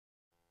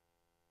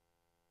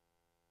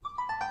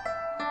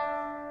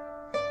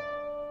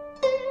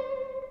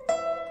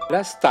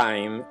Last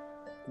time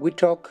we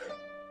talked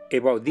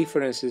about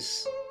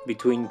differences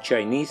between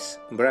Chinese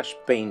brush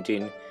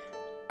painting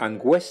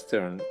and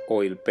Western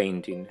oil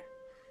painting.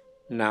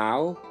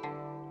 Now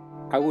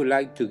I would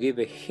like to give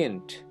a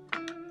hint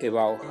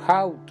about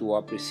how to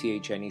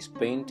appreciate Chinese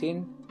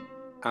painting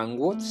and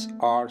what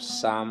are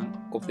some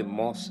of the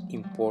most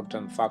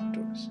important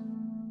factors.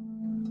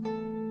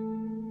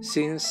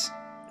 Since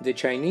the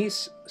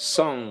Chinese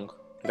Song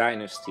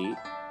dynasty,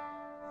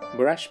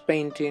 brush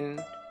painting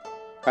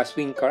has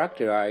been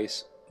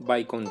characterized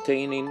by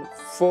containing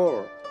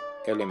four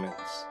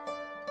elements: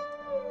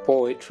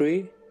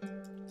 poetry,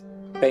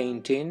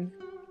 painting,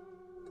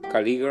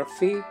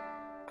 calligraphy,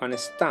 and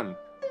stamp.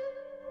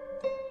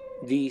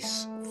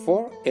 These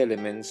four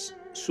elements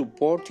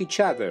support each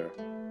other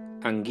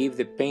and give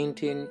the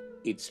painting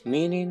its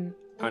meaning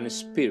and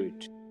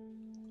spirit.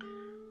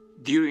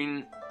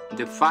 During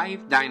the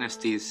five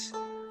dynasties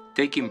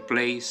taking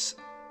place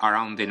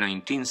around the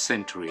 19th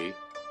century,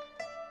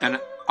 an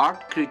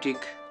art critic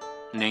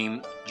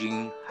named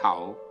Jing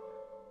Hao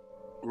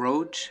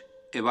wrote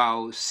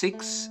about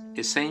 6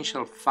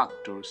 essential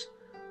factors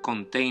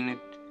contained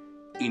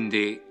in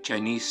the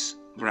Chinese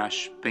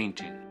brush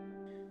painting.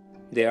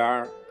 They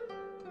are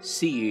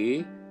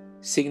Siyu,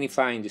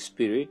 signifying the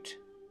spirit,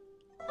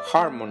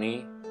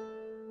 harmony,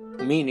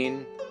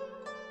 meaning,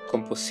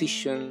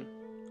 composition,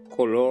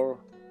 color,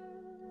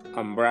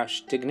 and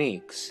brush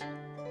techniques.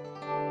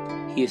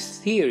 His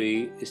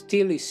theory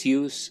still is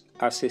used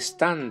as a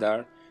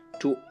standard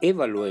to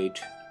evaluate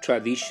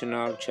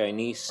traditional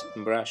Chinese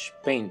brush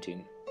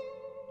painting.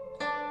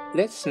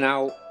 Let's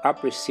now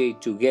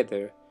appreciate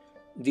together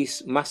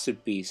this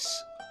masterpiece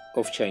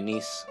of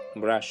Chinese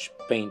brush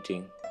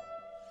painting.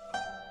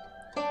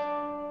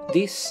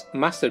 This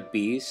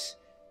masterpiece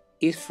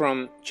is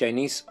from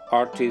Chinese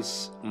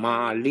artist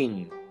Ma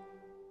Lin,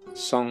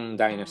 Song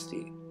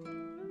Dynasty.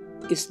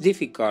 It's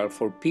difficult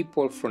for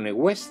people from a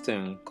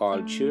Western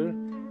culture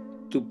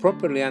to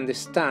properly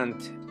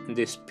understand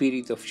the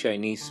spirit of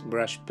Chinese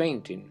brush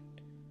painting.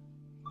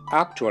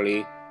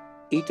 Actually,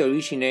 it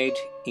originates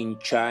in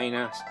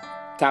China's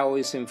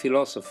Taoism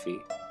philosophy,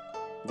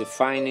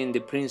 defining the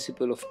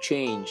principle of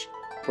change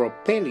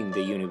propelling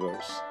the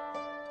universe,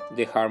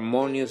 the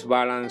harmonious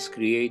balance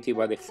created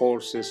by the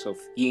forces of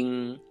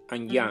yin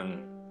and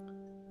yang.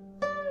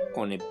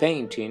 On a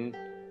painting,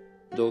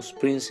 those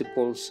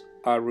principles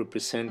are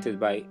represented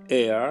by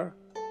air,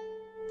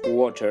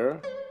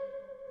 water,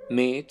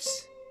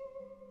 mists,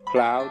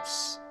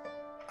 clouds,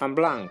 and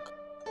blank.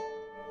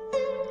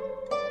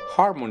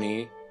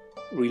 Harmony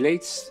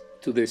relates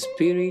to the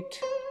spirit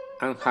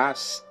and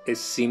has a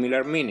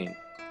similar meaning.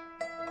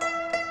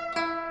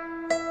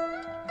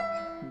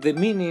 The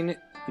meaning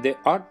the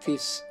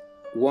artist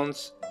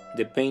wants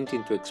the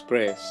painting to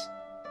express.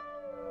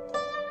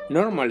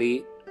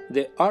 Normally,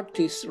 the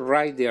artists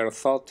write their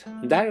thought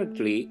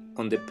directly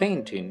on the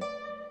painting,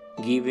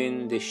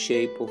 giving the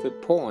shape of a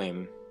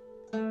poem.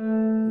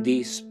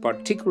 This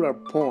particular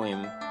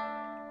poem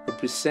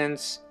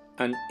represents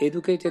an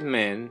educated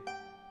man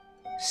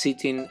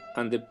sitting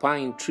under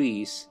pine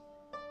trees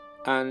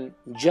and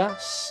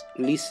just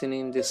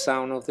listening the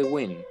sound of the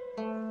wind.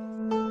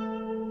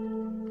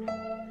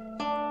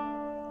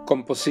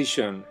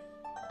 Composition.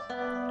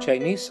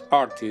 Chinese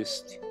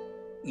artists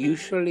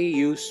usually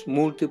use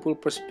multiple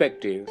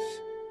perspectives.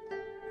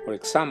 For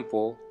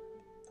example,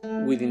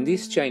 within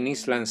this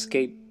Chinese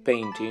landscape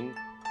painting,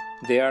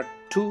 there are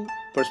 2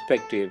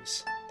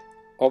 perspectives: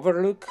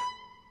 overlook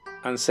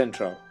and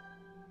central.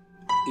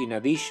 In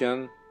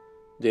addition,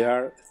 there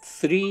are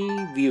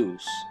 3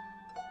 views: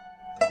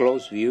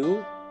 close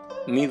view,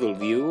 middle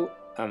view,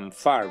 and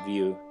far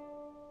view.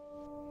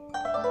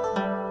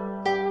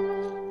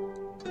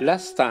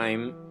 Last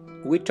time,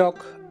 we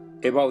talked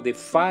about the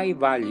 5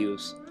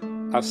 values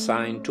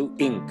assigned to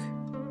ink.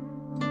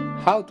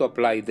 How to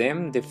apply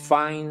them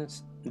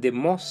defines the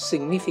most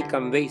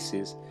significant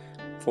basis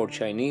for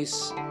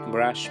Chinese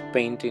brush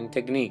painting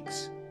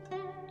techniques.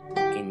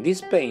 In this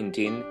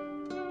painting,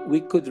 we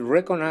could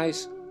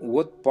recognize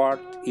what part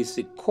is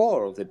the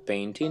core of the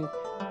painting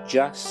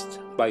just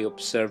by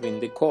observing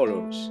the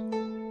colors.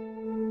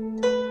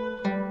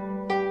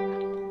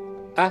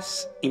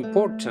 As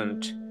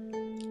important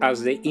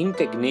as the ink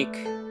technique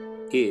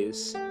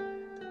is,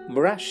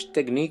 brush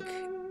technique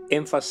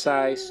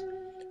emphasizes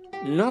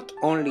not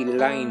only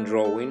line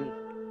drawing,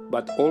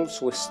 but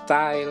also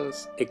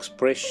styles,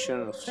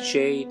 expression of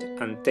shade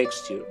and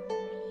texture.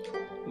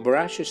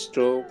 Brush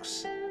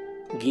strokes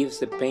gives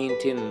the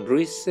painting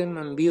rhythm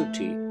and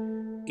beauty,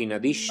 in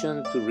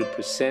addition to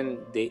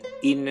represent the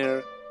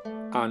inner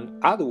and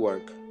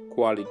outward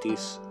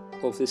qualities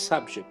of the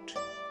subject.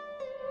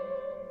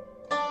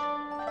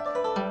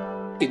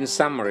 In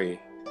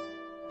summary,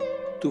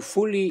 to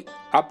fully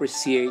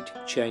appreciate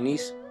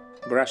Chinese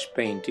brush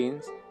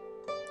paintings,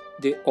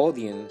 the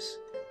audience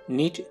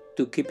need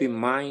to keep in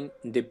mind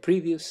the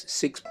previous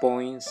 6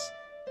 points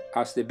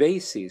as the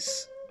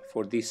basis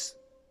for these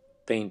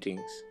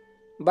paintings.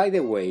 By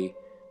the way,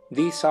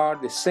 these are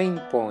the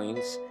same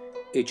points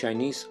a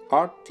Chinese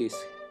artist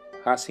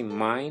has in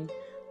mind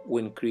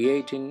when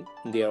creating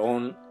their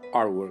own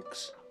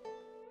artworks.